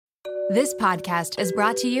This podcast is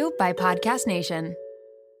brought to you by Podcast Nation.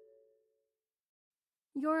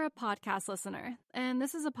 You're a podcast listener, and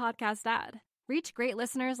this is a podcast ad. Reach great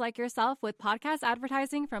listeners like yourself with podcast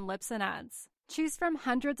advertising from Libsyn Ads. Choose from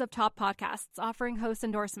hundreds of top podcasts offering host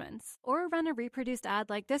endorsements, or run a reproduced ad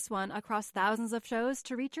like this one across thousands of shows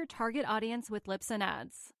to reach your target audience with Libsyn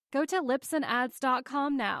Ads. Go to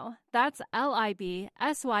libsynads.com now. That's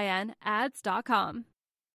LIBSYN ads.com.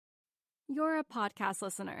 You're a podcast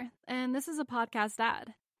listener, and this is a podcast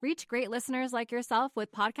ad. Reach great listeners like yourself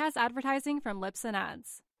with podcast advertising from Libsyn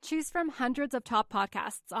Ads. Choose from hundreds of top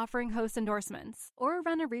podcasts offering host endorsements, or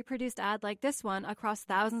run a reproduced ad like this one across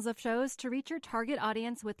thousands of shows to reach your target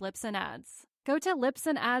audience with Libsyn Ads. Go to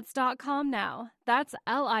libsynads.com now. That's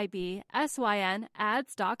LIBSYN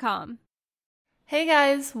ads.com. Hey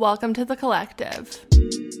guys, welcome to The Collective.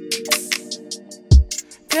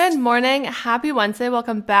 Good morning, happy Wednesday.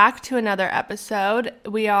 Welcome back to another episode.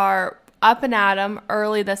 We are up and at 'em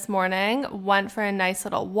early this morning, went for a nice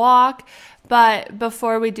little walk. But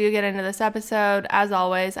before we do get into this episode, as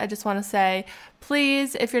always, I just want to say,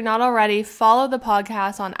 please, if you're not already, follow the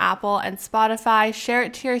podcast on Apple and Spotify. Share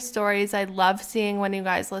it to your stories. I love seeing when you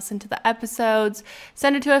guys listen to the episodes.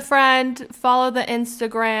 Send it to a friend. Follow the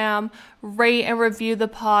Instagram. Rate and review the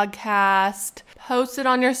podcast. Post it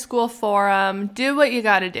on your school forum. Do what you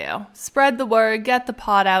got to do. Spread the word. Get the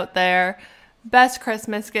pod out there. Best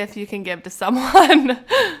Christmas gift you can give to someone.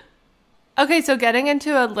 Okay, so getting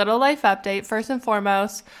into a little life update, first and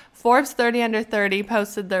foremost, Forbes 30 Under 30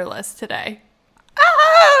 posted their list today.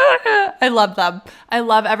 I love them. I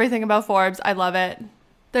love everything about Forbes. I love it.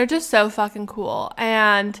 They're just so fucking cool.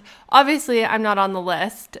 And obviously, I'm not on the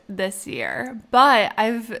list this year, but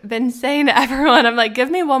I've been saying to everyone, I'm like, give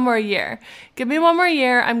me one more year. Give me one more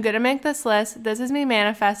year. I'm going to make this list. This is me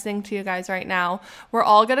manifesting to you guys right now. We're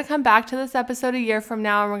all going to come back to this episode a year from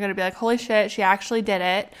now, and we're going to be like, holy shit, she actually did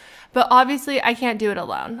it. But obviously, I can't do it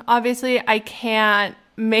alone. Obviously, I can't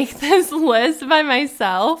make this list by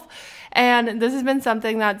myself. And this has been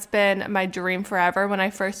something that's been my dream forever. When I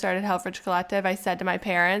first started Helfrich Collective, I said to my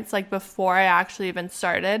parents, like before I actually even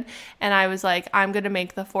started, and I was like, I'm going to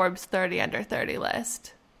make the Forbes 30 Under 30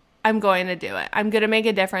 list. I'm going to do it. I'm going to make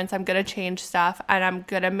a difference. I'm going to change stuff, and I'm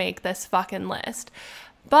going to make this fucking list.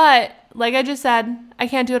 But like I just said, I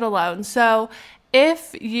can't do it alone. So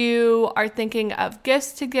if you are thinking of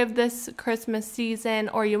gifts to give this Christmas season,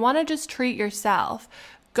 or you want to just treat yourself,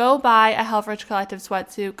 go buy a Helfrich Collective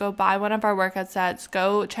sweatsuit. Go buy one of our workout sets.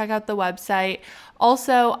 Go check out the website.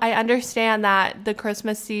 Also, I understand that the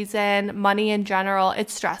Christmas season, money in general,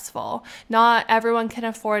 it's stressful. Not everyone can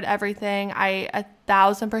afford everything. I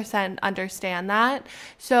 1,000% understand that.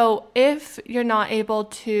 So if you're not able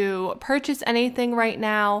to purchase anything right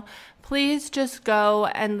now, please just go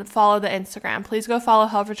and follow the Instagram. Please go follow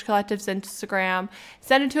Helfrich Collective's Instagram.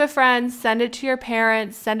 Send it to a friend. Send it to your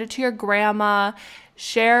parents. Send it to your grandma.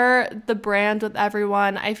 Share the brand with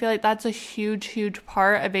everyone. I feel like that's a huge, huge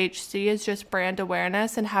part of HC is just brand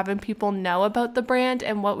awareness and having people know about the brand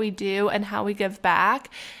and what we do and how we give back.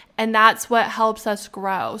 And that's what helps us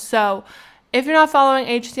grow. So if you're not following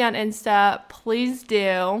HC on Insta, please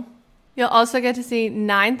do. You'll also get to see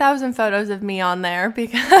 9,000 photos of me on there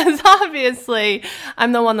because obviously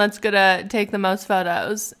I'm the one that's going to take the most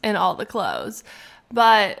photos in all the clothes.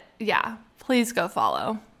 But yeah, please go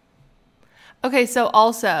follow. Okay, so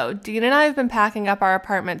also, Dean and I have been packing up our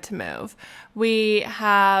apartment to move. We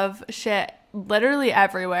have shit literally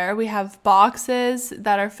everywhere. We have boxes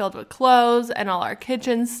that are filled with clothes and all our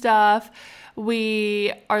kitchen stuff.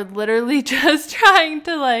 We are literally just trying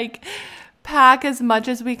to pack as much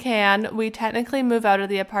as we can. We technically move out of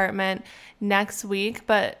the apartment next week,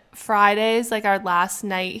 but Friday's our last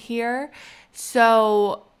night here.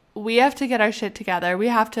 So we have to get our shit together. We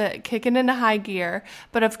have to kick it into high gear.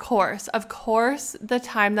 But of course, the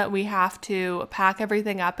time that we have to pack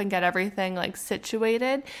everything up and get everything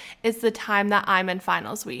situated is the time that I'm in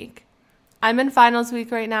finals week. I'm in finals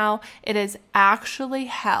week right now. It is actually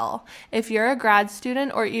hell. If you're a grad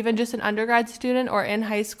student or even just an undergrad student or in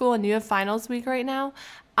high school and you have finals week right now,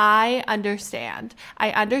 I understand.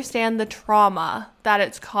 I understand the trauma that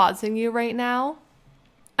it's causing you right now.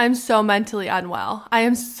 I'm so mentally unwell. I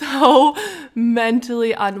am so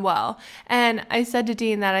mentally unwell. And I said to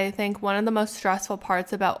Dean that I think one of the most stressful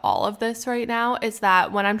parts about all of this right now is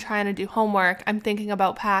that when I'm trying to do homework, I'm thinking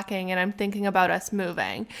about packing and I'm thinking about us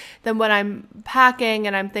moving. Then when I'm packing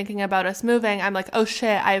and I'm thinking about us moving, I'm like, oh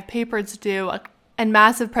shit, I have papers to do and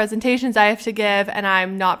massive presentations I have to give and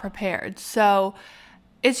I'm not prepared. So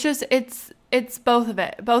it's both of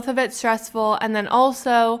it. Both of it's stressful. And then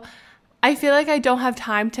also I feel like I don't have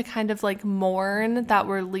time to kind of like mourn that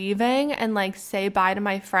we're leaving and like say bye to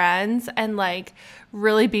my friends and like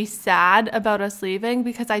really be sad about us leaving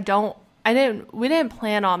because we didn't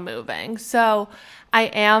plan on moving. So I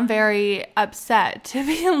am very upset to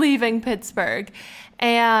be leaving Pittsburgh.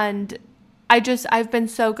 And I've been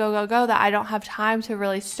so go that I don't have time to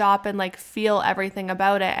really stop and like feel everything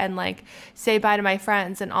about it and like say bye to my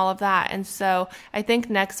friends and all of that. And so I think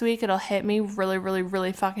next week it'll hit me really, really,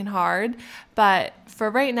 really fucking hard. But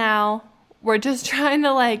for right now, we're just trying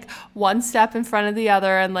to like one step in front of the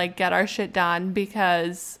other and like get our shit done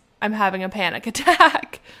because I'm having a panic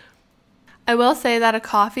attack. I will say that a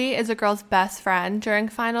coffee is a girl's best friend during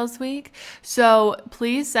finals week. So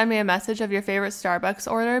please send me a message of your favorite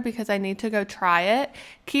Starbucks order because I need to go try it.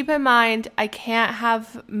 Keep in mind, I can't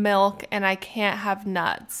have milk and I can't have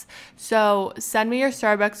nuts. So send me your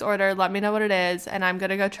Starbucks order. Let me know what it is. And I'm going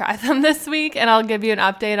to go try them this week. And I'll give you an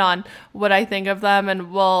update on what I think of them.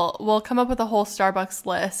 And we'll come up with a whole Starbucks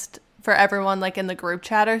list for everyone like in the group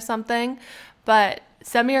chat or something. But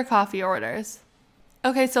send me your coffee orders.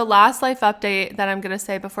 Okay, so last life update that I'm going to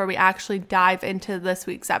say before we actually dive into this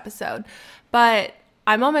week's episode. But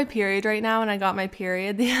I'm on my period right now and I got my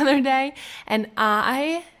period the other day and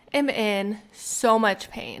I am in so much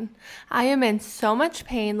pain. I am in so much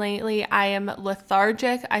pain lately. I am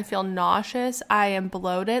lethargic. I feel nauseous. I am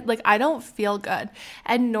bloated. Like I don't feel good.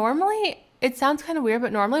 And normally, it sounds kind of weird,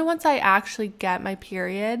 but normally once I actually get my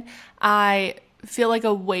period, I feel like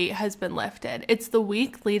a weight has been lifted. It's the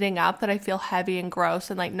week leading up that I feel heavy and gross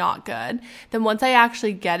and like not good. Then once I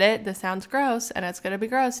actually get it, this sounds gross and it's going to be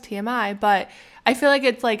gross, TMI, but I feel like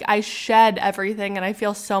it's like I shed everything and I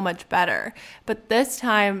feel so much better. But this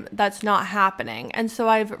time that's not happening. And so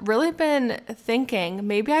I've really been thinking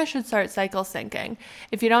maybe I should start cycle syncing.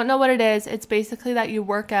 If you don't know what it is, it's basically that you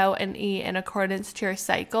work out and eat in accordance to your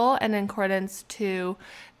cycle and in accordance to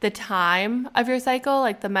the time of your cycle,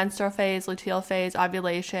 like the menstrual phase, luteal phase,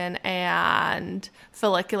 ovulation, and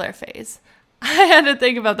follicular phase. I had to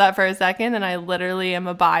think about that for a second, and I literally am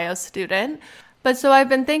a bio student. But so I've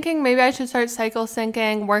been thinking maybe I should start cycle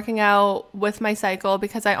syncing, working out with my cycle,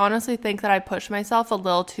 because I honestly think that I push myself a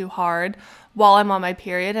little too hard while I'm on my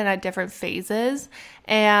period and at different phases.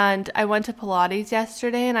 And I went to Pilates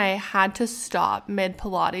yesterday and I had to stop mid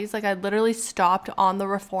Pilates. Like I literally stopped on the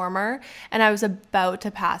reformer and I was about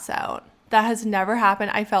to pass out. That has never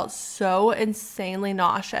happened. I felt so insanely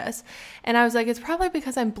nauseous. And I was like, it's probably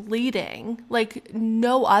because I'm bleeding like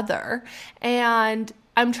no other. And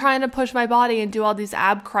I'm trying to push my body and do all these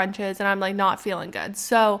ab crunches and I'm like not feeling good.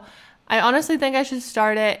 So I honestly think I should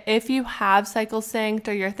start it. If you have cycle synced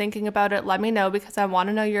or you're thinking about it, let me know because I want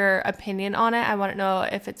to know your opinion on it. I want to know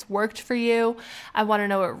if it's worked for you. I want to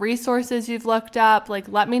know what resources you've looked up. Like,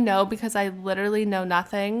 let me know because I literally know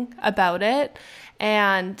nothing about it.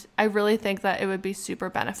 And I really think that it would be super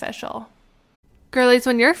beneficial. Girlies,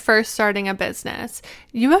 when you're first starting a business,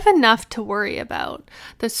 you have enough to worry about.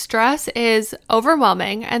 The stress is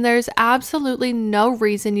overwhelming and there's absolutely no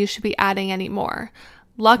reason you should be adding any more.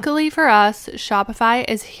 Luckily for us, Shopify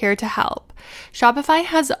is here to help. Shopify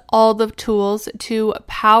has all the tools to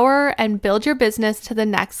power and build your business to the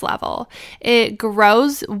next level. It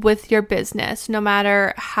grows with your business, no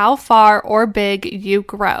matter how far or big you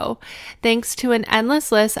grow. Thanks to an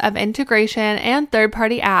endless list of integration and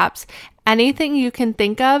third-party apps, anything you can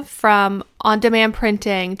think of from on-demand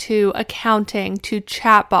printing to accounting to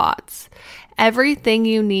chatbots, everything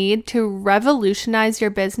you need to revolutionize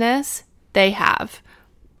your business, they have.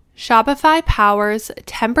 Shopify powers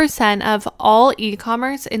 10% of all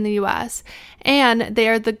e-commerce in the US, and they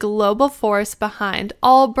are the global force behind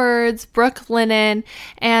Allbirds, Brooklinen,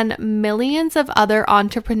 and millions of other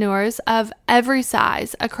entrepreneurs of every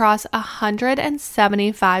size across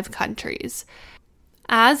 175 countries.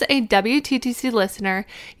 As a WTTC listener,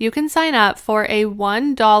 you can sign up for a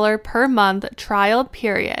 $1 per month trial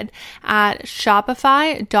period at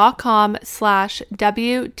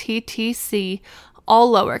shopify.com/WTTC,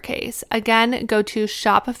 all lowercase. Again, go to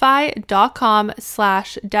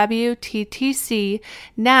shopify.com/WTTC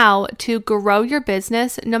now to grow your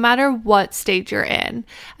business no matter what stage you're in.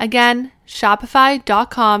 Again,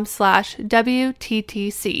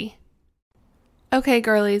 shopify.com/WTTC. Okay,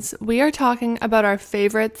 girlies, we are talking about our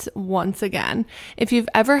favorites once again. If you've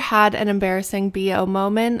ever had an embarrassing BO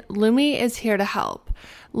moment, Lume is here to help.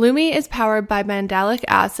 Lume is powered by mandelic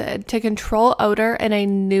acid to control odor in a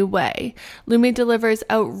new way. Lume delivers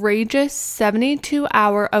outrageous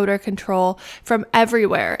 72-hour odor control from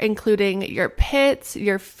everywhere, including your pits,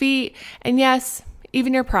 your feet, and yes,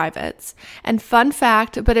 even your privates. And fun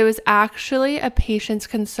fact, but it was actually a patient's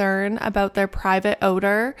concern about their private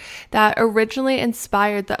odor that originally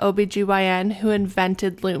inspired the OBGYN who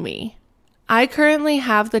invented Lume. I currently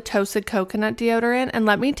have the toasted coconut deodorant, and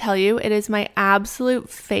let me tell you, it is my absolute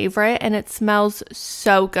favorite and it smells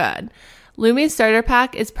so good. Lume Starter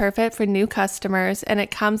Pack is perfect for new customers, and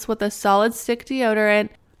it comes with a solid stick deodorant,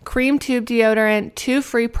 cream tube deodorant, 2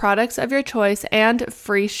 free products of your choice, and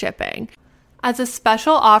free shipping. As a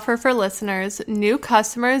special offer for listeners, new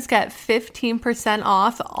customers get 15%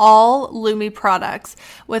 off all Lume products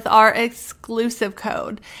with our exclusive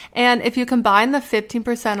code. And if you combine the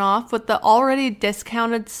 15% off with the already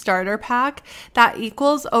discounted starter pack, that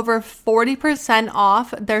equals over 40%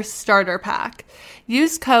 off their starter pack.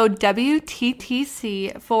 Use code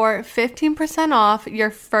WTTC for 15% off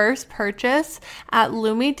your first purchase at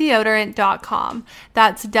lumedeodorant.com.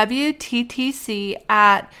 That's WTTC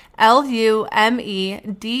at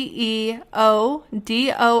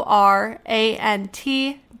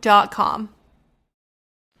LumeDeodorant.com.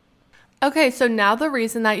 Okay, so now the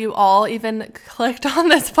reason that you all even clicked on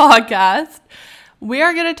this podcast, we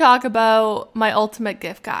are going to talk about my ultimate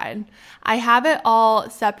gift guide. I have it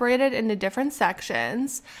all separated into different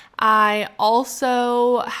sections. I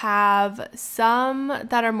also have some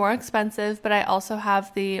that are more expensive, but I also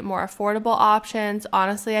have the more affordable options.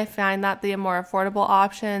 Honestly, I find that the more affordable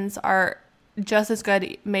options are just as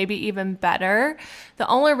good, maybe even better. The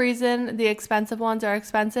only reason the expensive ones are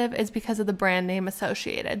expensive is because of the brand name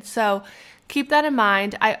associated. So keep that in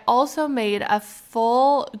mind. I also made a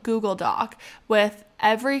full Google Doc with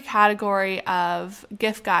every category of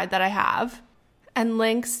gift guide that I have and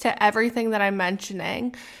links to everything that I'm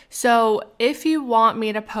mentioning. So if you want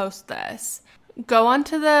me to post this, go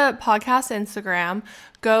onto the podcast Instagram,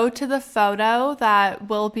 go to the photo that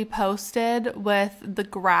will be posted with the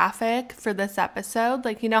graphic for this episode.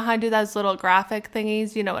 Like, you know how I do those little graphic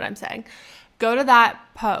thingies? You know what I'm saying. Go to that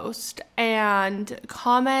post and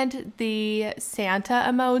comment the Santa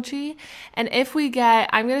emoji. And if we get,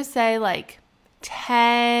 I'm going to say like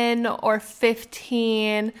 10 or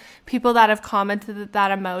 15 people that have commented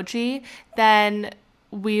that emoji, then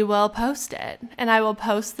we will post it. And I will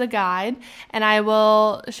post the guide and I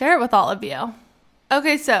will share it with all of you.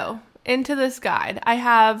 Okay, so into this guide, I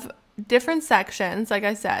have different sections, like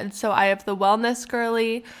I said. So I have the wellness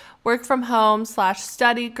girly, work from home /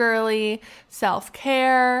 study girly,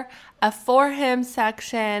 self-care, a for him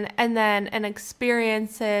section, and then an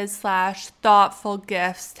experiences / thoughtful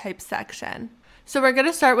gifts type section. So we're going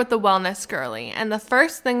to start with the wellness girly. And the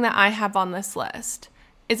first thing that I have on this list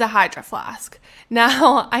is a Hydro Flask.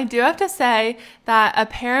 Now, I do have to say that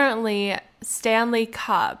apparently Stanley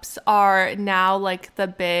Cups are now like the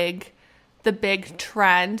big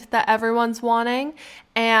trend that everyone's wanting.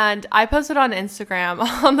 And I posted on Instagram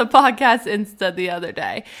on the podcast Insta the other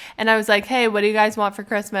day. And I was like, hey, what do you guys want for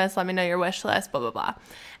Christmas? Let me know your wish list, blah, blah, blah.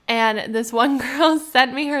 And this one girl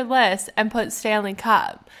sent me her list and put Stanley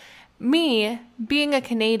Cup. Me, being a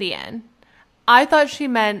Canadian, I thought she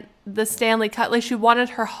meant the Stanley Cup. Like she wanted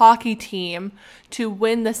her hockey team to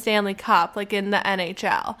win the Stanley Cup, like in the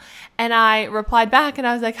NHL. And I replied back and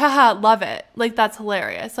I was like, haha, love it. Like that's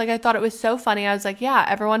hilarious. Like I thought it was so funny. I was like, yeah,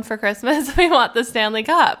 everyone for Christmas, we want the Stanley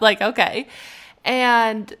Cup. Like, okay.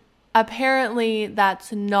 And apparently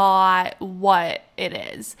that's not what it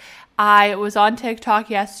is. I was on TikTok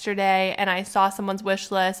yesterday and I saw someone's wish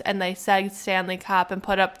list and they said Stanley Cup and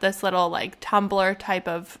put up this little like tumbler type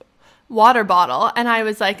of water bottle. And I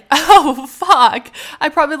was like, oh, fuck. I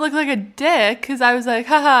probably look like a dick because I was like,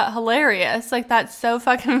 haha, hilarious. Like that's so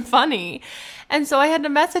fucking funny. And so I had to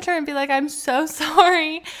message her and be like, I'm so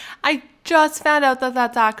sorry. I just found out that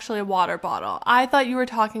that's actually a water bottle. I thought you were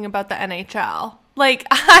talking about the NHL. Like,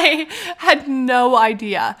 I had no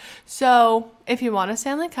idea. So if you want a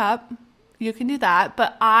Stanley Cup, you can do that.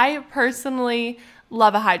 But I personally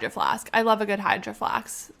love a Hydro Flask. I love a good Hydro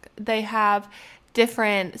Flask. They have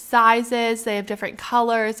different sizes. They have different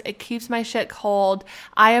colors. It keeps my shit cold.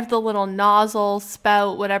 I have the little nozzle,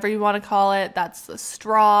 spout, whatever you want to call it. That's the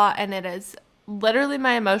straw. And it is literally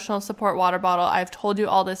my emotional support water bottle. I've told you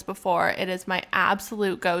all this before. It is my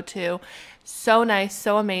absolute go-to. So nice,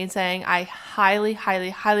 so amazing. I highly, highly,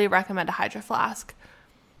 highly recommend a Hydro Flask.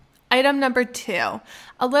 Item number 2,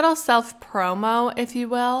 a little self-promo, if you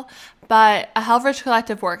will, but a Helfrich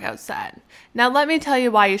Collective workout set. Now, let me tell you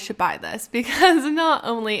why you should buy this, because not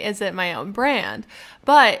only is it my own brand,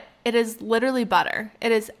 but it is literally butter.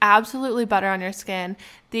 It is absolutely butter on your skin.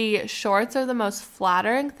 the shorts are the most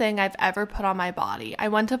flattering thing I've ever put on my body. I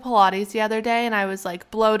went to Pilates the other day and I was like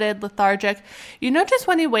bloated, lethargic. Just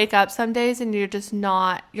when you wake up some days and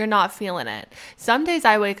you're not feeling it. Some days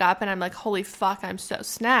I wake up and I'm like, holy fuck, I'm so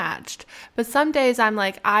snatched. But some days I'm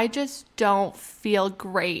like, I just don't feel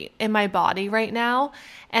great in my body right now.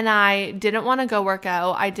 And I didn't want to go work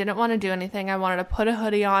out. I didn't want to do anything. I wanted to put a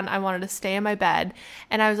hoodie on. I wanted to stay in my bed.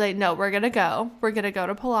 And I was like, no, we're going to go. We're going to go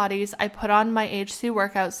to Pilates. I put on my HC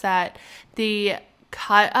workout set. The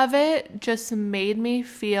cut of it just made me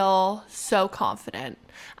feel so confident.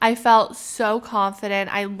 I felt so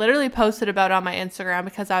confident. I literally posted about it on my Instagram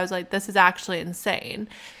because I was like, this is actually insane.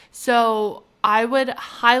 So I would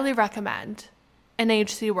highly recommend an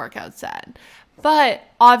HC workout set. But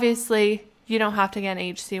obviously, you don't have to get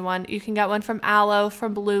an HC one. You can get one from Alo,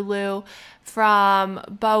 from Lulu, from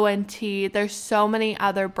Bow & T. There's so many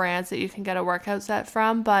other brands that you can get a workout set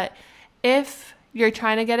from. But if you're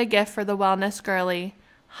trying to get a gift for the wellness girly,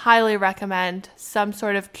 highly recommend some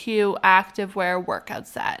sort of cute activewear workout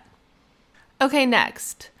set. Okay,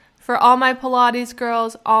 next. For all my Pilates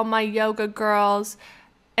girls, all my yoga girls,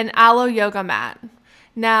 an Alo yoga mat.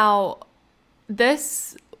 Now,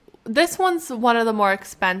 this one's one of the more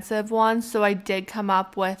expensive ones, so I did come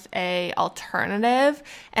up with a alternative,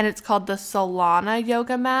 and it's called the Solana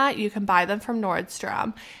yoga mat. You can buy them from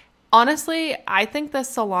Nordstrom. Honestly, I think the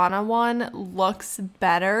Solana one looks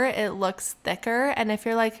better. It looks thicker, and if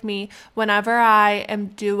you're like me, whenever I am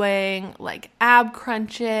doing like ab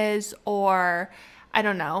crunches or I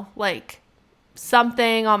don't know, like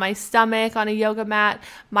something on my stomach on a yoga mat,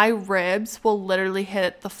 my ribs will literally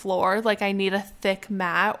hit the floor. Like I need a thick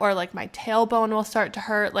mat, or like my tailbone will start to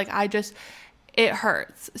hurt. It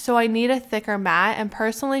hurts. So I need a thicker mat. And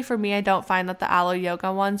personally for me, I don't find that the Alo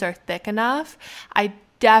yoga ones are thick enough. I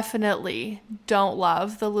definitely don't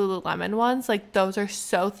love the Lululemon ones. Like those are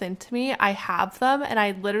so thin to me. I have them and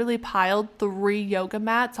I literally piled 3 yoga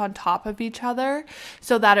mats on top of each other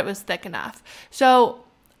so that it was thick enough. So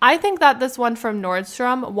I think that this one from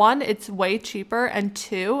Nordstrom, 1, it's way cheaper, and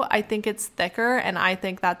 2, I think it's thicker, and I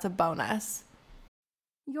think that's a bonus.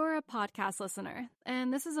 You're a podcast listener,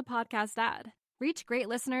 and this is a podcast ad. Reach great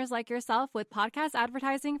listeners like yourself with podcast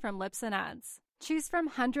advertising from Lips and Ads. Choose from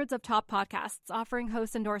hundreds of top podcasts offering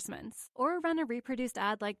host endorsements, or run a reproduced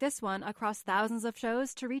ad like this one across thousands of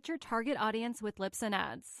shows to reach your target audience with Lips and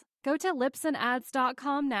Ads. Go to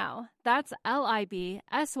lipsandads.com now. That's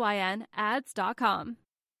LIBSYN ads.com.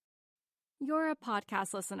 You're a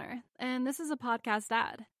podcast listener, and this is a podcast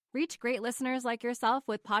ad. Reach great listeners like yourself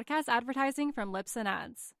with podcast advertising from Lips and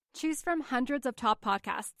Ads. Choose from hundreds of top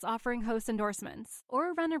podcasts offering host endorsements,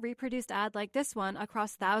 or run a reproduced ad like this one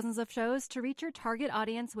across thousands of shows to reach your target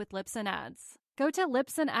audience with Lips and Ads. Go to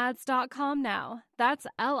lipsandads.com now. That's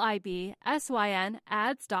LIBSYN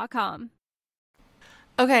ads.com.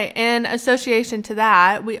 Okay, in association to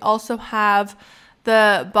that, we also have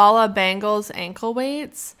the Bala Bangles ankle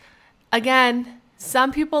weights. Again,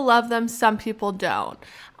 some people love them, some people don't.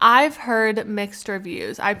 I've heard mixed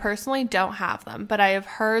reviews. I personally don't have them, but I have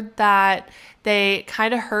heard that they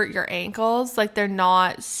kind of hurt your ankles, like they're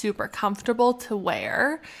not super comfortable to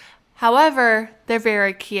wear. However, they're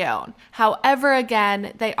very cute. However,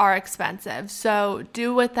 again, they are expensive. So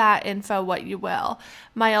do with that info what you will.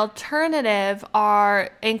 My alternative are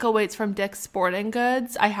ankle weights from Dick's Sporting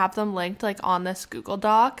Goods. I have them linked like on this Google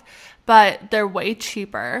Doc, but they're way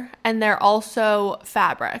cheaper and they're also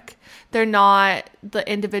fabric. They're not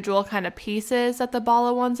the individual kind of pieces that the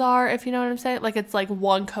Bala ones are, if you know what I'm saying. Like it's like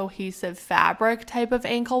one cohesive fabric type of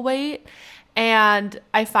ankle weight. And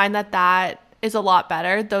I find that is a lot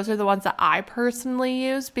better. Those are the ones that I personally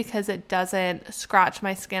use because it doesn't scratch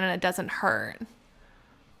my skin and it doesn't hurt.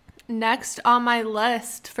 Next on my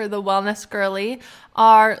list for the wellness girly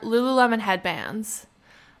are Lululemon headbands.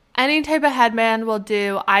 Any type of headband will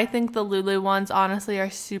do. I think the Lulu ones honestly are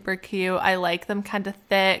super cute. I like them kind of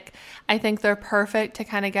thick. I think they're perfect to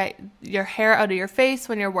kind of get your hair out of your face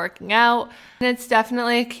when you're working out. And it's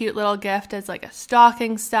definitely a cute little gift as like a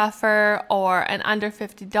stocking stuffer or an under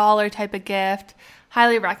 $50 type of gift.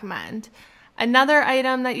 Highly recommend. Another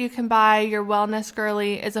item that you can buy your wellness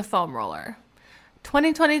girly is a foam roller.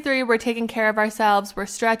 2023, we're taking care of ourselves, we're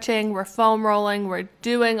stretching, we're foam rolling, we're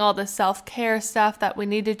doing all the self-care stuff that we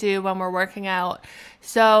need to do when we're working out.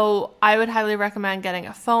 So I would highly recommend getting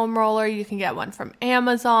a foam roller. You can get one from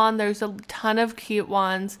Amazon. There's a ton of cute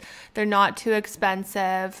ones. They're not too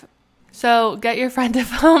expensive. So get your friend a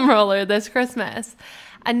foam roller this Christmas.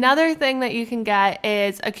 Another thing that you can get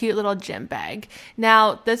is a cute little gym bag.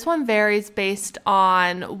 Now, this one varies based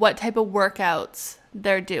on what type of workouts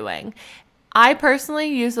they're doing. I personally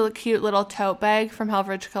use a cute little tote bag from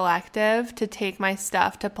Helfrich Collective to take my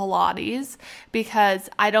stuff to Pilates because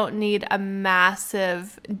I don't need a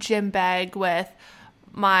massive gym bag with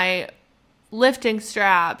my lifting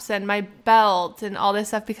straps and my belt and all this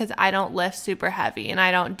stuff because I don't lift super heavy and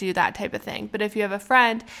I don't do that type of thing. But if you have a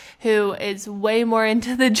friend who is way more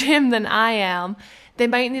into the gym than I am, they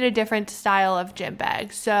might need a different style of gym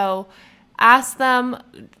bag. So ask them,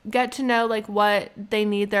 get to know like what they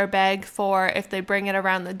need their bag for, if they bring it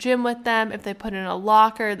around the gym with them, if they put in a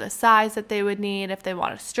locker, the size that they would need, if they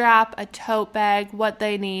want a strap, a tote bag, what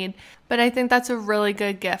they need. But I think that's a really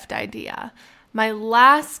good gift idea. My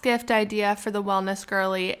last gift idea for the Wellness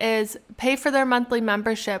Girly is pay for their monthly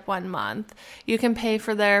membership 1 month. You can pay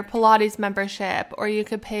for their Pilates membership, or you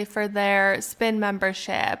could pay for their spin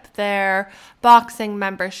membership, their boxing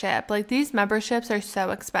membership. Like, these memberships are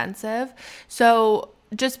so expensive. So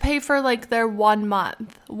just pay for like their 1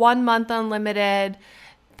 month, 1 month unlimited.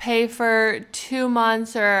 Pay for 2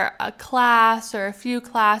 months or a class or a few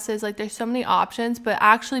classes. Like, there's so many options, but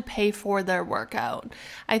actually pay for their workout.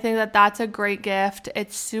 I think that that's a great gift.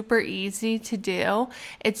 It's super easy to do.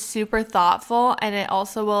 It's super thoughtful, and it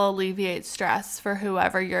also will alleviate stress for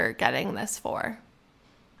whoever you're getting this for.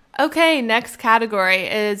 Okay, next category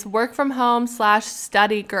is work from home /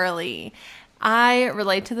 study girly. I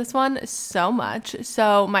relate to this one so much.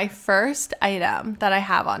 So my first item that I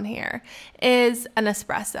have on here is an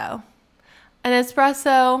espresso. An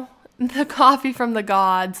espresso, the coffee from the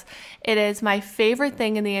gods. It is my favorite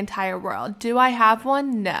thing in the entire world. Do I have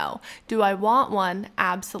one? No. Do I want one?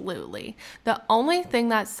 Absolutely. The only thing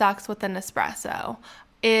that sucks with an espresso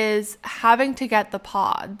is having to get the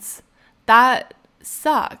pods. That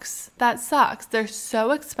sucks. They're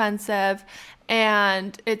so expensive.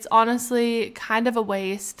 And it's honestly kind of a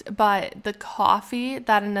waste, but the coffee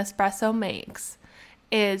that an espresso makes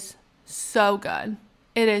is so good.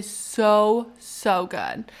 It is so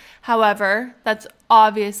good. However, that's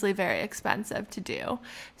obviously very expensive to do.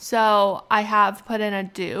 So I have put in a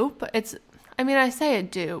dupe. I say a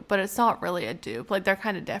dupe, but it's not really a dupe. Like, they're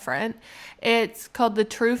kind of different. It's called the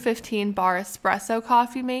True 15 Bar Espresso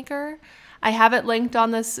Coffee Maker. I have it linked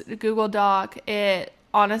on this Google Doc. It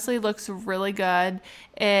honestly looks really good.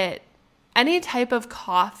 Any type of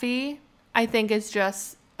coffee, I think, is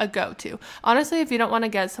just a go-to. Honestly, if you don't want to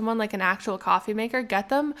get someone like an actual coffee maker, get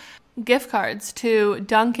them gift cards to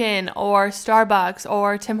Dunkin' or Starbucks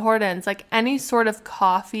or Tim Hortons, like any sort of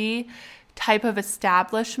coffee type of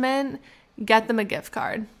establishment, get them a gift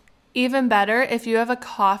card. Even better, if you have a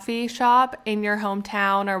coffee shop in your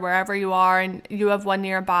hometown or wherever you are and you have one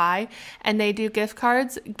nearby and they do gift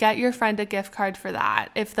cards, get your friend a gift card for that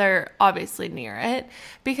if they're obviously near it,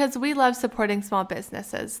 because we love supporting small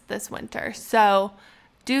businesses this winter. So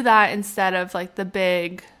do that instead of like the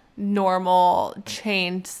big normal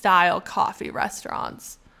chain style coffee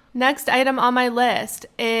restaurants. Next item on my list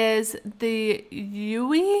is the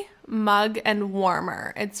Yui mug and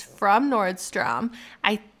warmer. It's from Nordstrom.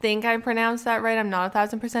 I think I pronounced that right. I'm not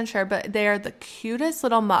 1,000% sure, but they are the cutest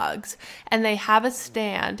little mugs, and they have a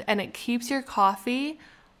stand, and it keeps your coffee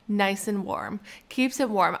nice and warm. Keeps it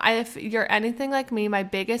warm. If you're anything like me, my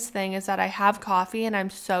biggest thing is that I have coffee and I'm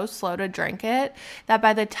so slow to drink it that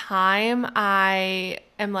by the time I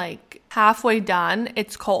am like halfway done,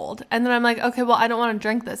 it's cold. And then I'm like, okay, well, I don't want to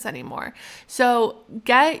drink this anymore. So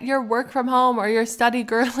get your work from home or your study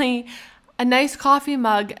girly a nice coffee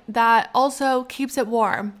mug that also keeps it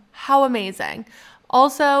warm. How amazing.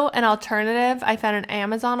 Also, an alternative, I found an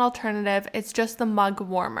Amazon alternative. It's just the mug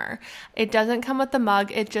warmer. It doesn't come with the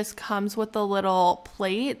mug. It just comes with the little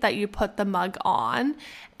plate that you put the mug on.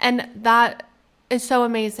 And that is so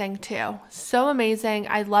amazing too. So amazing.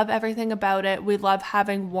 I love everything about it. We love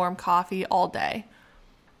having warm coffee all day.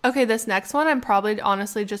 Okay, this next one I'm probably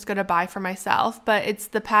honestly just going to buy for myself, but it's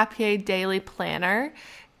the Papier Daily Planner.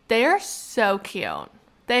 They are so cute.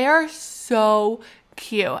 They are so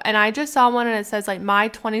cute. And I just saw one and it says like my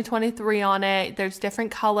 2023 on it. There's different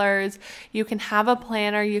colors. You can have a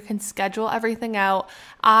planner. You can schedule everything out.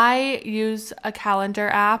 I use a calendar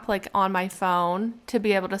app like on my phone to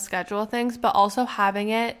be able to schedule things, but also having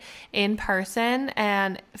it in person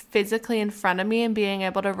and physically in front of me and being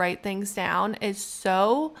able to write things down is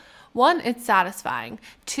so, one, it's satisfying.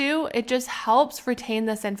 Two, it just helps retain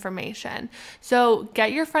this information. So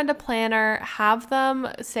get your friend a planner, have them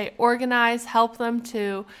stay organized, help them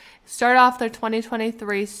to start off their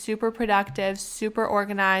 2023 super productive, super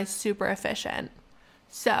organized, super efficient.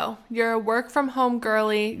 So you're a work from home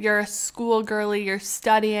girly, you're a school girly, you're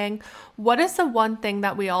studying. What is the one thing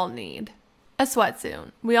that we all need? A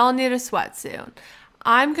sweatsuit. We all need a sweatsuit.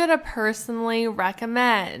 I'm going to personally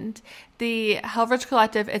recommend the Helfrich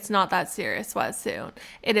Collective It's Not That Serious sweatsuit.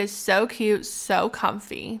 It is so cute, so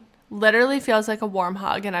comfy. Literally feels like a warm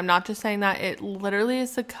hug, and I'm not just saying that. It literally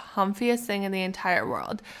is the comfiest thing in the entire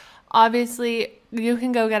world. Obviously, you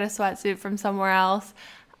can go get a sweatsuit from somewhere else.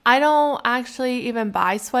 I don't actually even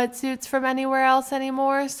buy sweatsuits from anywhere else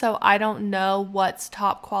anymore, so I don't know what's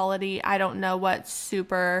top quality. I don't know what's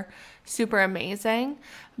super, super amazing,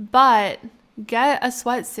 but get a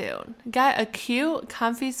sweatsuit. Get a cute,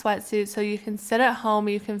 comfy sweatsuit so you can sit at home,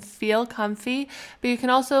 you can feel comfy, but you can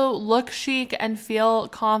also look chic and feel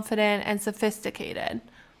confident and sophisticated.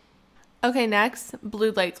 Okay, next,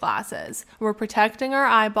 blue light glasses. We're protecting our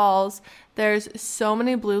eyeballs. There's so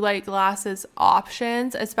many blue light glasses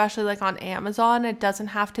options, especially like on Amazon. It doesn't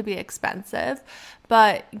have to be expensive,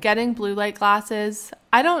 but getting blue light glasses,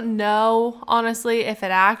 I don't know, honestly, if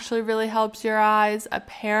it actually really helps your eyes.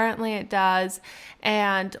 Apparently it does.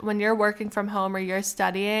 And when you're working from home or you're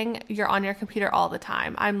studying, you're on your computer all the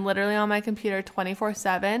time. I'm literally on my computer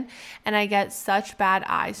 24/7 and I get such bad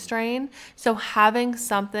eye strain. So having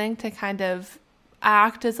something to kind of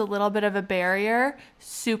act as a little bit of a barrier,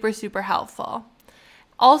 super, super helpful.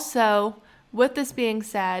 Also, with this being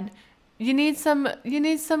said, you need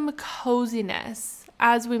some coziness.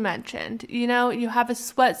 As we mentioned, you have a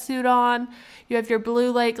sweatsuit on, you have your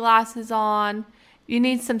blue light glasses on, you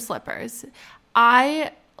need some slippers.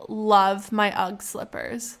 I love my UGG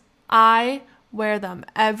slippers. I wear them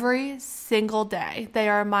every single day. They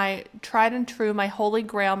are my tried and true, my holy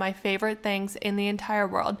grail, my favorite things in the entire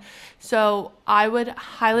world. So I would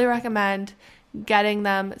highly recommend getting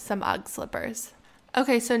them some UGG slippers.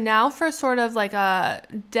 Okay, so now for sort of like a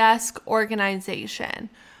desk organization.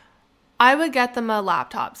 I would get them a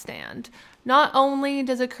laptop stand. Not only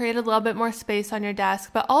does it create a little bit more space on your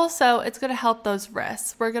desk, but also it's going to help those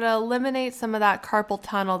wrists. We're going to eliminate some of that carpal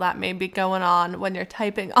tunnel that may be going on when you're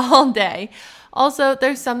typing all day. Also,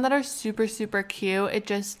 there's some that are super, super cute. It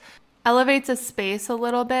just elevates a space a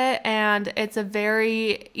little bit, and it's a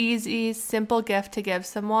very easy, simple gift to give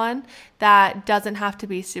someone that doesn't have to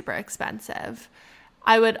be super expensive.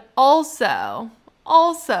 I would also,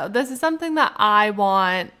 this is something that I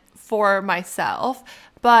want for myself,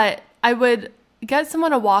 but I would get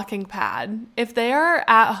someone a walking pad. If they are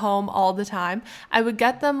at home all the time, I would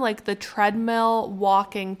get them like the treadmill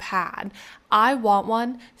walking pad. I want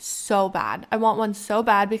one so bad. I want one so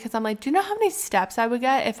bad because I'm like, do you know how many steps I would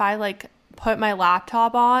get if I like put my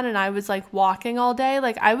laptop on and I was like walking all day?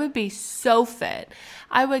 Like I would be so fit.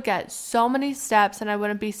 I would get so many steps and I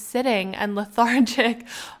wouldn't be sitting and lethargic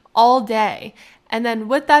all day. And then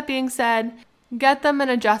with that being said, get them an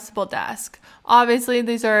adjustable desk. Obviously,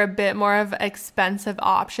 these are a bit more of expensive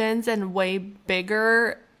options and way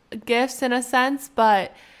bigger gifts in a sense,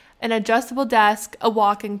 but an adjustable desk, a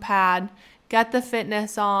walking pad, get the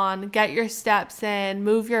fitness on, get your steps in,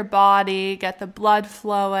 move your body, get the blood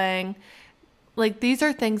flowing. Like these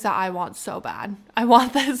are things that I want so bad. I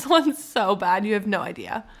want this one so bad. You have no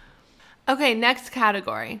idea. Okay, next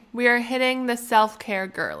category. We are hitting the self-care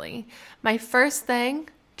girly. My first thing,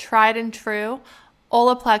 tried and true,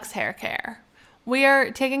 Olaplex hair care. We are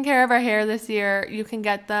taking care of our hair this year. You can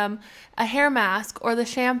get them a hair mask or the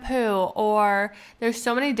shampoo, or there's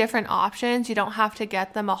so many different options. You don't have to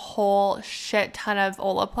get them a whole shit ton of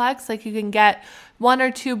Olaplex. Like you can get 1 or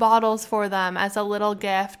 2 bottles for them as a little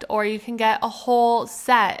gift, or you can get a whole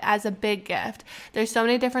set as a big gift. There's so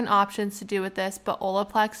many different options to do with this, but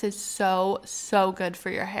Olaplex is so, so good for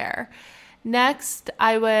your hair. Next,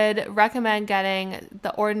 I would recommend getting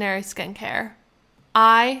the Ordinary skincare.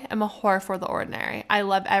 I am a whore for The Ordinary. I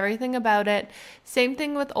love everything about it. Same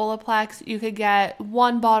thing with Olaplex. You could get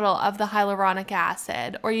 1 bottle of the hyaluronic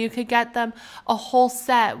acid, or you could get them a whole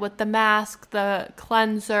set with the mask, the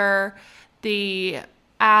cleanser, the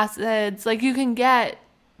acids. Like you can get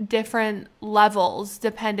different levels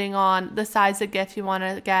depending on the size of gift you want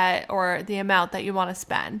to get or the amount that you want to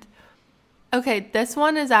spend. Okay, this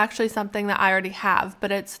one is actually something that I already have,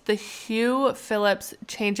 but it's the Hue Phillips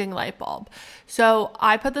changing light bulb. So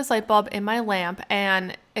I put this light bulb in my lamp,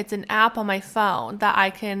 and it's an app on my phone that I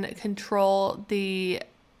can control the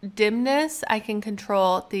dimness, I can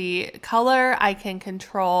control the color, I can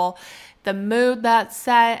control the mood that's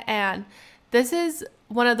set, and this is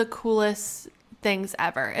one of the coolest things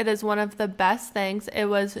ever. It is one of the best things. It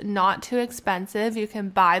was not too expensive. You can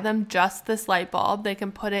buy them just this light bulb. They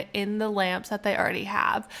can put it in the lamps that they already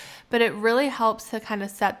have. But it really helps to kind of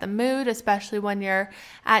set the mood, especially when you're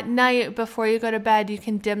at night before you go to bed. You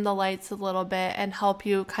can dim the lights a little bit and help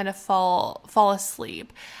you kind of fall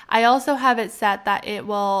asleep. I also have it set that it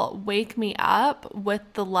will wake me up with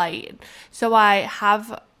the light. So I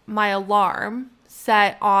have my alarm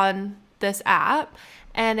set on this app,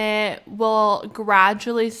 and it will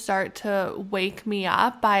gradually start to wake me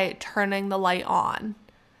up by turning the light on.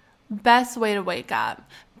 Best way to wake up.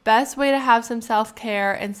 Best way to have some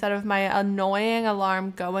self-care instead of my annoying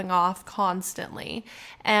alarm going off constantly.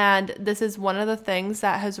 And this is one of the things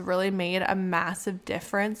that has really made a massive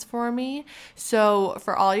difference for me. So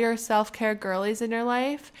for all your self-care girlies in your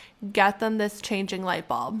life, get them this changing light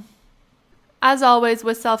bulb. As always,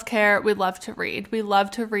 with self-care, we love to read. We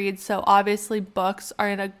love to read, so obviously books are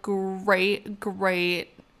a great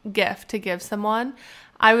gift to give someone.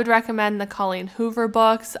 I would recommend the Colleen Hoover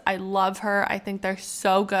books. I love her. I think they're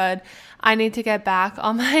so good. I need to get back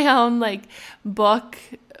on my own book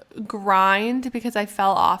grind because I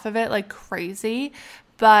fell off of it like crazy.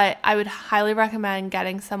 But I would highly recommend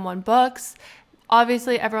getting someone books.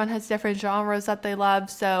 Obviously, everyone has different genres that they love,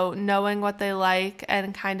 so knowing what they like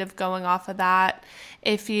and kind of going off of that.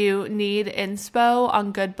 If you need inspo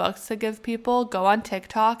on good books to give people, go on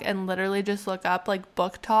TikTok and literally just look up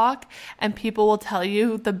book talk, and people will tell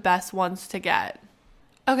you the best ones to get.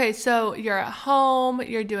 Okay, so you're at home,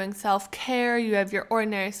 you're doing self-care, you have your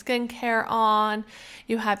ordinary skincare on,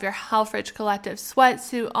 you have your Healthridge Collective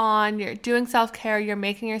sweatsuit on, you're doing self-care, you're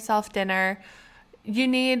making yourself dinner. You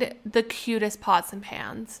need the cutest pots and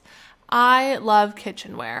pans. I love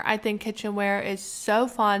kitchenware. I think kitchenware is so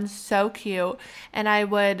fun, so cute, and I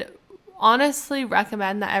would honestly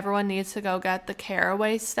recommend that everyone needs to go get the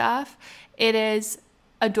Caraway stuff. It is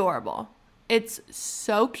adorable. It's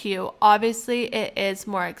so cute. Obviously, it is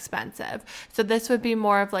more expensive. So this would be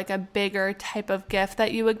more of a bigger type of gift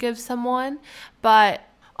that you would give someone, but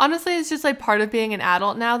honestly, it's just part of being an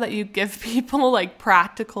adult now that you give people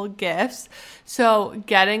practical gifts. So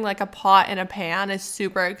getting a pot and a pan is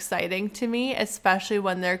super exciting to me, especially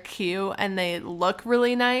when they're cute and they look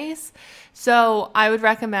really nice. So I would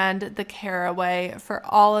recommend the Caraway for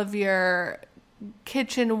all of your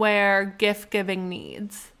kitchenware gift giving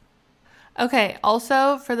needs. Okay,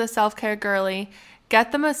 also for the self-care girly,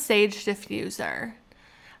 get them a sage diffuser.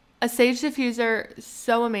 A sage diffuser,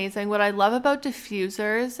 so amazing. What I love about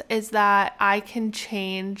diffusers is that I can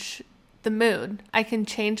change the mood. I can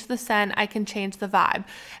change the scent. I can change the vibe.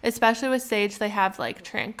 Especially with sage, they have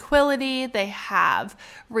tranquility. They have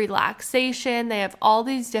relaxation. They have all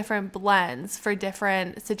these different blends for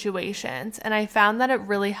different situations. And I found that it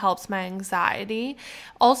really helps my anxiety.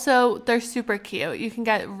 Also, they're super cute. You can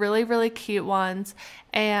get really, really cute ones.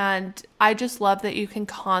 And I just love that you can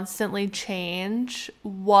constantly change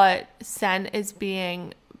what scent is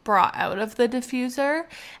being brought out of the diffuser.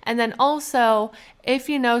 And then also, if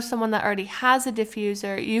you know someone that already has a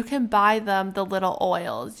diffuser, you can buy them the little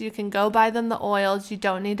oils. You can go buy them the oils. You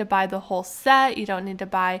don't need to buy the whole set. You don't need to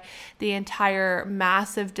buy the entire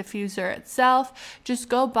massive diffuser itself. Just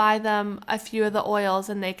go buy them a few of the oils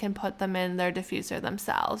and they can put them in their diffuser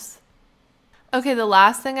themselves. Okay, the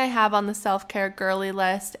last thing I have on the self-care girly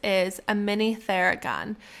list is a mini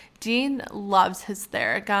Theragun. Dean loves his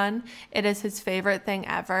Theragun. It is his favorite thing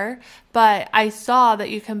ever. But I saw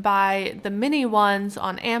that you can buy the mini ones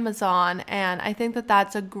on Amazon, and I think that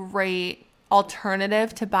that's a great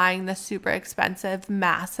alternative to buying the super expensive,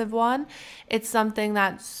 massive one. It's something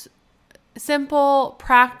that's simple,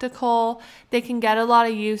 practical, they can get a lot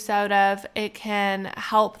of use out of. It can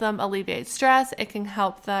help them alleviate stress. It can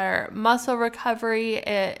help their muscle recovery.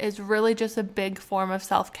 It is really just a big form of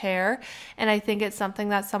self-care. And I think it's something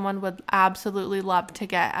that someone would absolutely love to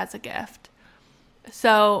get as a gift.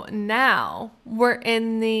 So now we're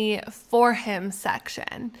in the for him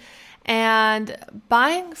section. And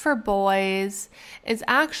buying for boys is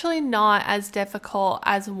actually not as difficult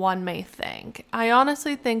as one may think. I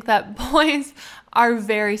honestly think that boys are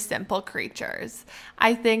very simple creatures.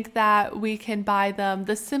 I think that we can buy them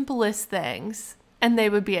the simplest things and they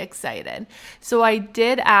would be excited. So I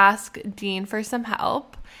did ask Dean for some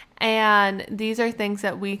help, and these are things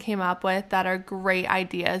that we came up with that are great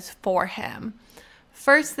ideas for him.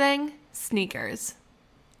 First thing, sneakers.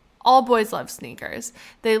 All boys love sneakers.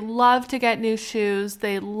 They love to get new shoes.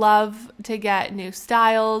 They love to get new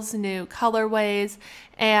styles, new colorways.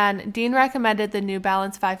 And Dean recommended the New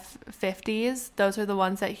Balance 550s. Those are the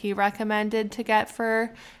ones that he recommended to get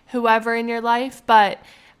for whoever in your life. But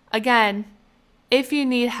again, if you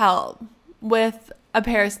need help, with a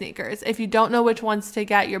pair of sneakers. If you don't know which ones to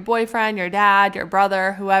get your boyfriend, your dad, your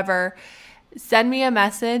brother, whoever, send me a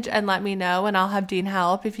message and let me know, and I'll have Dean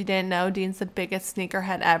help. If you didn't know, Dean's the biggest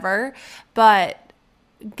sneakerhead ever. But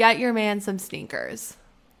get your man some sneakers.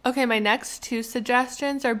 Okay, my next two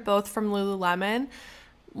suggestions are both from Lululemon.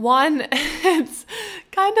 One, it's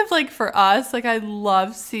kind of like for us, like I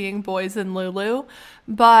love seeing boys in Lulu,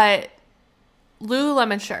 but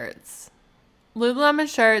Lululemon shirts. Lululemon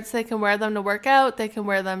shirts, they can wear them to work out, they can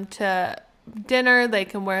wear them to dinner, they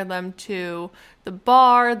can wear them to the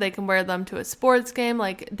bar, they can wear them to a sports game.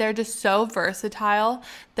 Like, they're just so versatile.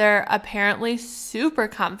 They're apparently super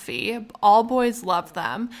comfy. All boys love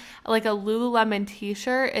them. Like, a Lululemon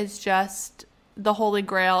t-shirt is just the holy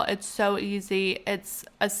grail. It's so easy. It's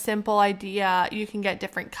a simple idea. You can get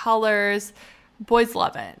different colors. Boys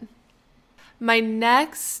love it. My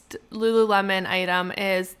next Lululemon item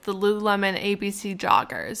is the Lululemon ABC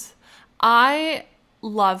joggers. I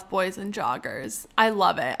love boys in joggers. I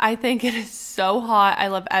love it. I think it is so hot. I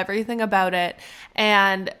love everything about it.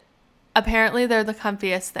 And apparently they're the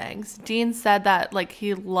comfiest things. Dean said that like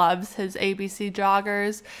he loves his ABC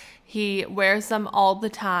joggers. He wears them all the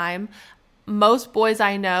time. Most boys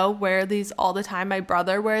I know wear these all the time. My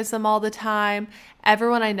brother wears them all the time.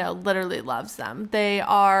 Everyone I know literally loves them. They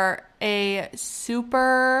are a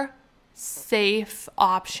super safe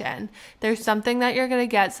option. There's something that you're going to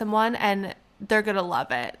get someone and they're going to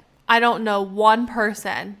love it. I don't know one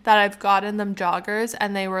person that I've gotten them joggers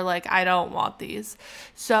and they were like, I don't want these.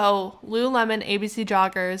 So Lululemon ABC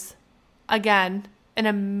joggers, again, an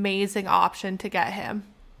amazing option to get him.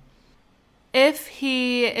 If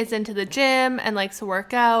he is into the gym and likes to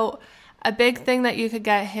work out, a big thing that you could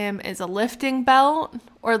get him is a lifting belt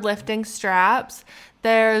or lifting straps.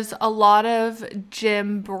 There's a lot of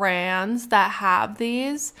gym brands that have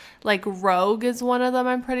these, like Rogue is one of them,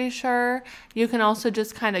 I'm pretty sure. You can also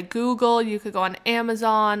just kind of Google, you could go on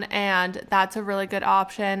Amazon, and that's a really good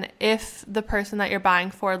option if the person that you're buying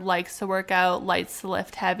for likes to work out, likes to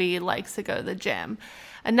lift heavy, likes to go to the gym.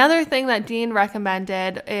 Another thing that Dean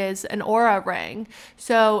recommended is an Oura ring.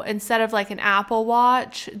 So instead of like an Apple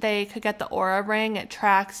Watch, they could get the Oura ring. It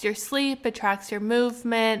tracks your sleep, it tracks your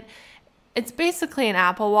movement. It's basically an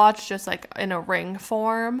Apple Watch, just like in a ring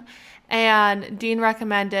form. And Dean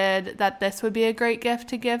recommended that this would be a great gift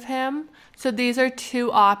to give him. So these are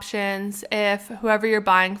two options if whoever you're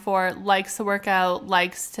buying for likes to work out,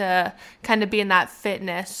 likes to kind of be in that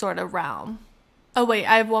fitness sort of realm. Oh wait,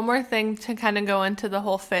 I have one more thing to kind of go into the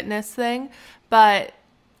whole fitness thing, but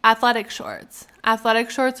athletic shorts. Athletic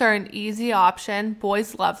shorts are an easy option.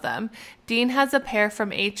 Boys love them. Dean has a pair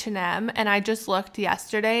from H&M, and I just looked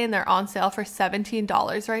yesterday, and they're on sale for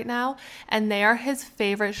 $17 right now, and they are his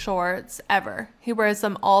favorite shorts ever. He wears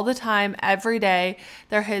them all the time, every day.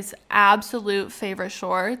 They're his absolute favorite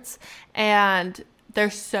shorts, and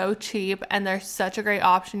they're so cheap, and they're such a great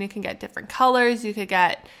option. You can get different colors. You could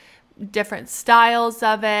get different styles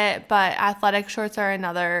of it, but athletic shorts are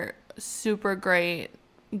another super great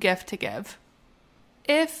gift to give.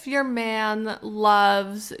 If your man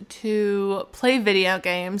loves to play video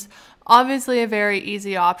games, obviously a very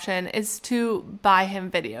easy option is to buy him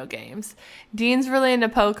video games. Dean's really into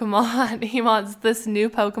Pokemon. He wants this new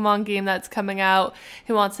Pokemon game that's coming out.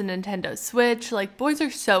 He wants a Nintendo Switch. Like, boys are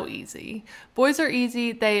so easy. Boys are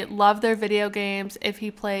easy. They love their video games. If he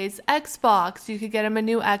plays Xbox, you could get him a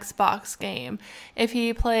new Xbox game. If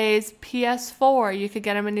he plays PS4, you could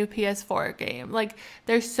get him a new PS4 game. Like,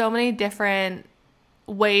 there's so many different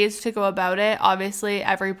ways to go about it. Obviously,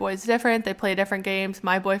 every boy's different. They play different games.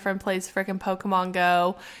 My boyfriend plays freaking Pokemon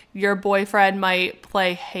Go. Your boyfriend might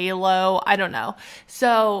play Halo. I don't know.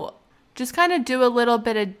 So just kind of do a little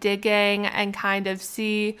bit of digging and kind of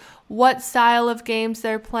see what style of games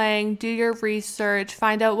they're playing. Do your research.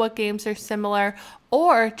 Find out what games are similar,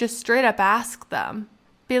 or just straight up ask them.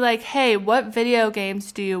 Be like, hey, what video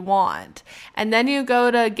games do you want? And then you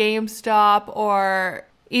go to GameStop or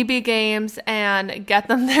EB Games and get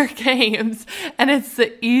them their games, and it's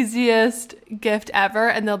the easiest gift ever,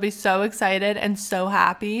 and they'll be so excited and so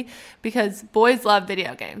happy because boys love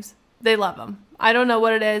video games. They love them. I don't know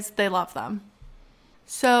what it is. They love them.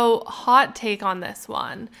 So, hot take on this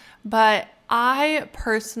one, but I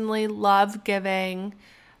personally love giving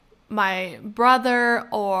my brother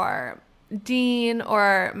or Dean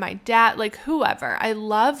or my dad, like whoever, I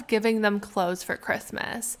love giving them clothes for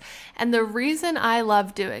Christmas. And the reason I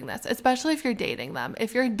love doing this, especially if you're dating them,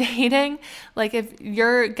 if you're dating, like if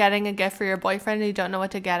you're getting a gift for your boyfriend and you don't know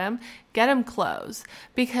what to get him clothes,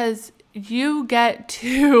 because you get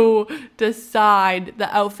to decide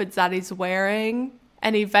the outfits that he's wearing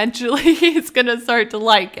and eventually he's going to start to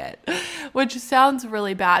like it, which sounds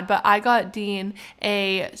really bad. But I got Dean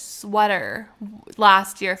a sweater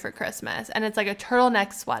last year for Christmas, and it's like a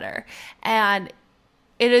turtleneck sweater, and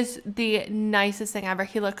it is the nicest thing ever.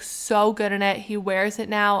 He looks so good in it. He wears it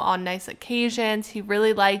now on nice occasions. He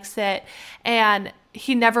really likes it, and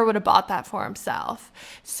he never would have bought that for himself.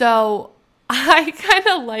 So I kind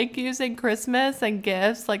of like using Christmas and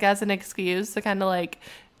gifts like as an excuse to kind of like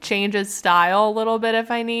change his style a little bit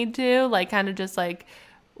if I need to, like kind of just like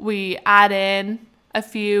we add in a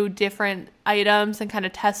few different items and kind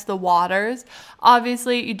of test the waters.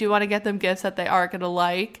 Obviously, you do want to get them gifts that they are going to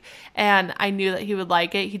like, and I knew that he would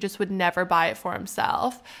like it. He just would never buy it for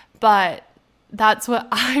himself. But that's what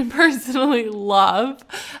I personally love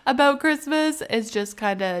about Christmas, is just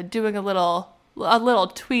kind of doing a little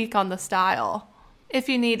tweak on the style. If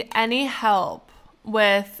you need any help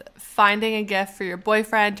with finding a gift for your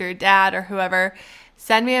boyfriend or your dad or whoever,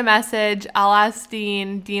 send me a message. I'll ask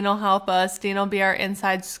Dean. Dean will help us. Dean will be our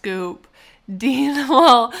inside scoop. Dean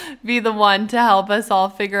will be the one to help us all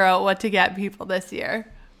figure out what to get people this year.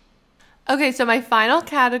 Okay, so my final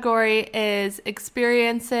category is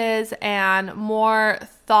experiences and more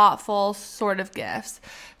thoughtful sort of gifts.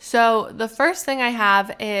 So the first thing I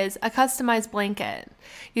have is a customized blanket.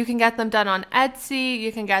 You can get them done on Etsy.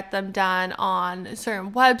 You can get them done on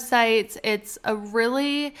certain websites. It's a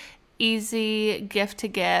really easy gift to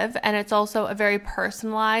give, and it's also a very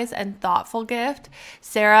personalized and thoughtful gift.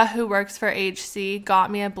 Sarah, who works for HC, got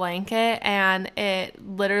me a blanket, and it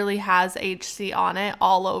literally has HC on it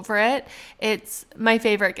all over it. It's my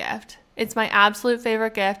favorite gift. It's my absolute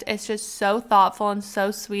favorite gift. It's just so thoughtful and so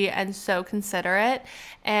sweet and so considerate,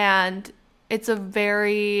 and it's a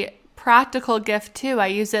very practical gift too. I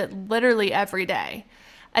use it literally every day.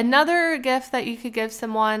 Another gift that you could give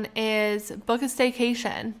someone is book a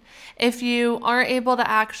staycation. If you aren't able to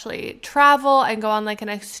actually travel and go on like an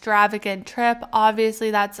extravagant trip, obviously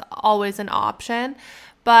that's always an option.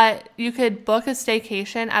 But you could book a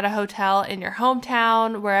staycation at a hotel in your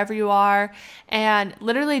hometown, wherever you are. And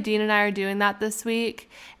literally Dean and I are doing that this week.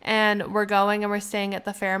 And we're going and we're staying at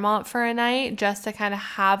the Fairmont for a night just to kind of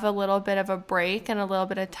have a little bit of a break and a little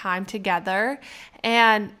bit of time together.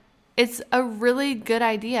 And it's a really good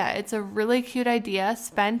idea. It's a really cute idea.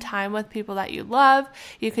 Spend time with people that you love.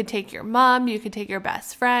 You could take your mom. You could take your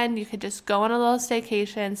best friend. You could just go on a little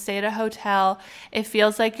staycation, stay at a hotel. It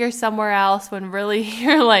feels like you're somewhere else when really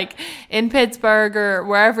you're like in Pittsburgh or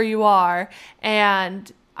wherever you are. And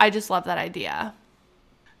I just love that idea.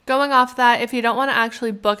 Going off that, if you don't want to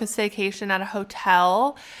actually book a staycation at a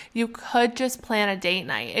hotel, you could just plan a date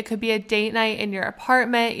night. It could be a date night in your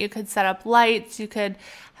apartment. You could set up lights. You could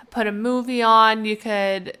put a movie on, you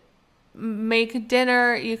could make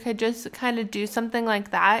dinner, you could just kind of do something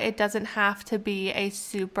like that. It doesn't have to be a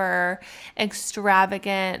super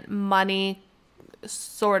extravagant money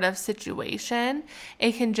sort of situation.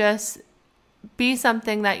 It can just be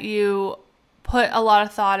something that you put a lot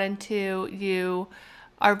of thought into, you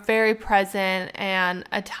are very present, and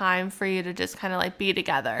a time for you to just kind of like be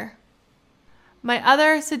together. My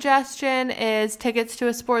other suggestion is tickets to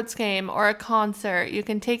a sports game or a concert. You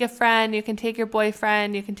can take a friend, you can take your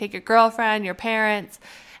boyfriend, you can take your girlfriend, your parents,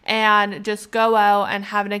 and just go out and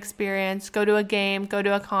have an experience. Go to a game, go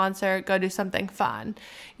to a concert, go do something fun.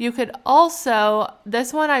 You could also,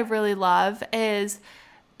 this one I really love, is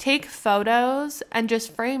take photos and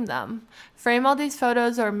just frame them. Frame all these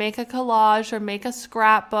photos or make a collage or make a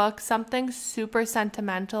scrapbook, something super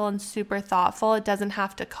sentimental and super thoughtful. It doesn't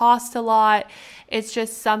have to cost a lot. It's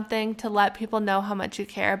just something to let people know how much you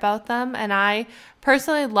care about them. And I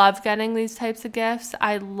personally love getting these types of gifts.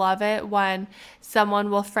 I love it when someone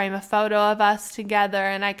will frame a photo of us together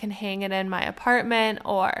and I can hang it in my apartment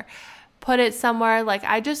or put it somewhere. Like,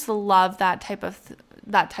 I just love that type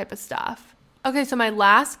of stuff. Okay, so my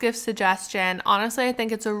last gift suggestion, honestly, I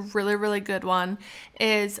think it's a really, really good one,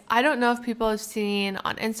 is I don't know if people have seen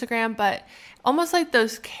on Instagram, but almost like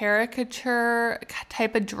those caricature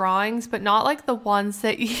type of drawings, but not like the ones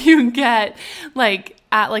that you get like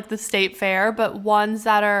at like the state fair, but ones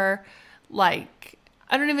that are like,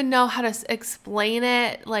 I don't even know how to explain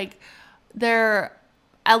it, like they're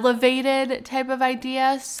elevated type of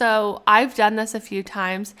idea. So I've done this a few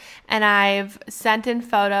times, and I've sent in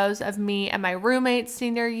photos of me and my roommate's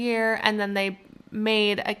senior year, and then they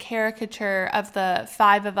made a caricature of the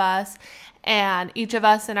 5 of us and each of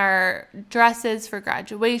us in our dresses for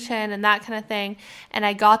graduation and that kind of thing. And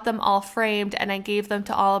I got them all framed and I gave them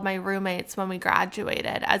to all of my roommates when we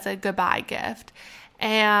graduated as a goodbye gift.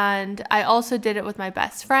 And I also did it with my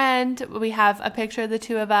best friend. We have a picture of the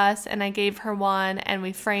two of us, and I gave her one and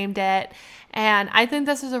we framed it. And I think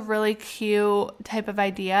this is a really cute type of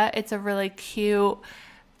idea. It's a really cute,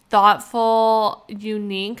 thoughtful,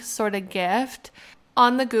 unique sort of gift.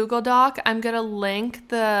 On the Google Doc, I'm going to link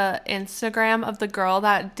the Instagram of the girl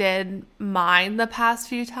that did mine the past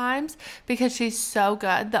few times because she's so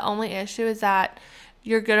good. The only issue is that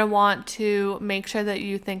you're going to want to make sure that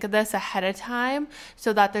you think of this ahead of time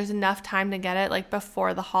so that there's enough time to get it like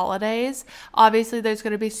before the holidays. Obviously, there's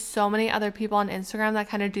going to be so many other people on Instagram that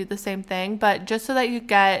kind of do the same thing, but just so that you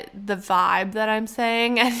get the vibe that I'm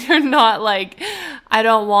saying and you're not like, I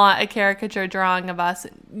don't want a caricature drawing of us.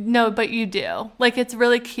 No, but you do. Like, it's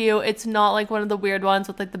really cute. It's not like one of the weird ones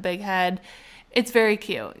with like the big head. It's very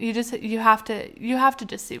cute. You have to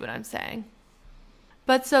just see what I'm saying.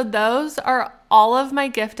 But so those are all of my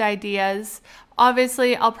gift ideas.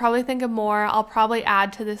 Obviously, I'll probably think of more. I'll probably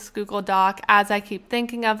add to this Google Doc as I keep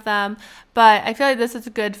thinking of them. But I feel like this is a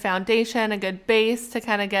good foundation, a good base to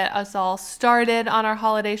kind of get us all started on our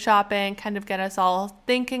holiday shopping, kind of get us all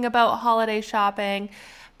thinking about holiday shopping.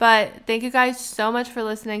 But thank you guys so much for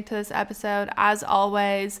listening to this episode. As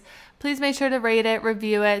always, please make sure to rate it,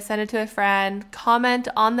 review it, send it to a friend, comment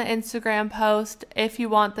on the Instagram post if you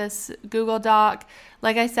want this Google Doc.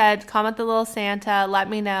 Like I said, comment the little Santa, let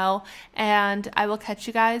me know, and I will catch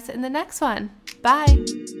you guys in the next one. Bye.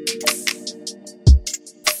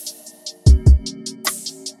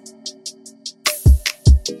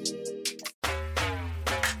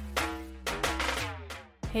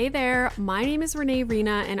 Hey there, my name is Renee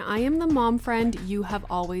Rena and I am the mom friend you have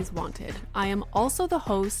always wanted. I am also the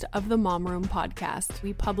host of the Mom Room podcast.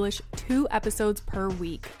 We publish 2 episodes per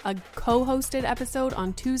week, a co-hosted episode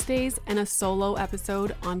on Tuesdays and a solo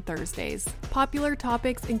episode on Thursdays. Popular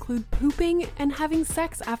topics include pooping and having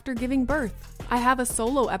sex after giving birth. I have a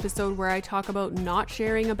solo episode where I talk about not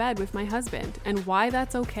sharing a bed with my husband and why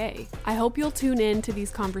that's okay. I hope you'll tune in to these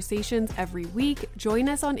conversations every week. Join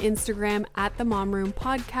us on Instagram at the Mom Room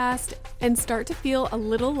Podcast and start to feel a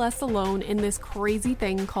little less alone in this crazy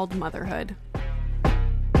thing called motherhood.